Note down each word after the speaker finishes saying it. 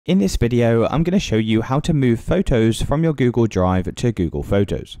In this video, I'm going to show you how to move photos from your Google Drive to Google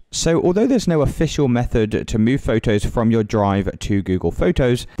Photos. So although there's no official method to move photos from your Drive to Google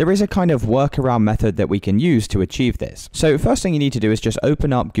Photos, there is a kind of workaround method that we can use to achieve this. So first thing you need to do is just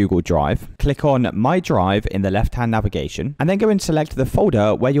open up Google Drive, click on My Drive in the left-hand navigation, and then go and select the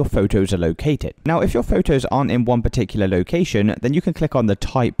folder where your photos are located. Now, if your photos aren't in one particular location, then you can click on the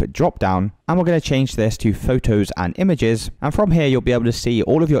Type drop-down, and we're going to change this to Photos and Images, and from here you'll be able to see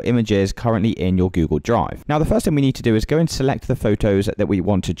all of your images currently in your Google Drive. Now the first thing we need to do is go and select the photos that we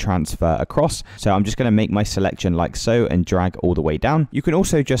want to transfer across. So I'm just going to make my selection like so and drag all the way down. You can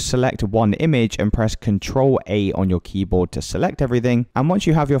also just select one image and press Ctrl-A on your keyboard to select everything. And once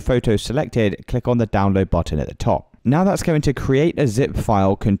you have your photos selected, click on the download button at the top. Now that's going to create a zip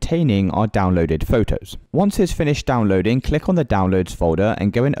file containing our downloaded photos. Once it's finished downloading, click on the downloads folder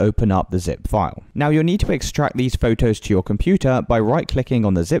and go and open up the zip file. Now you'll need to extract these photos to your computer by right-clicking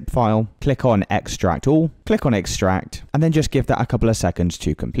on the zip file, click on Extract All, click on Extract, and then just give that a couple of seconds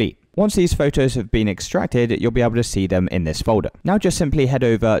to complete. Once these photos have been extracted, you'll be able to see them in this folder. Now just simply head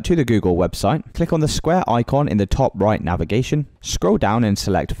over to the Google website, click on the square icon in the top right navigation, scroll down and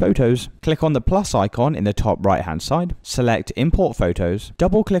select Photos, click on the plus icon in the top right hand side, select Import Photos,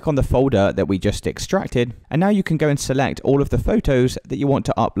 double click on the folder that we just extracted, and now you can go and select all of the photos that you want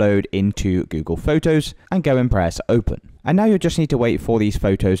to upload into Google Photos and go and press Open. And now you'll just need to wait for these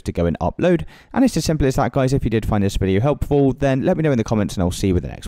photos to go and upload. And it's as simple as that, guys. If you did find this video helpful, then let me know in the comments and I'll see you with the next one.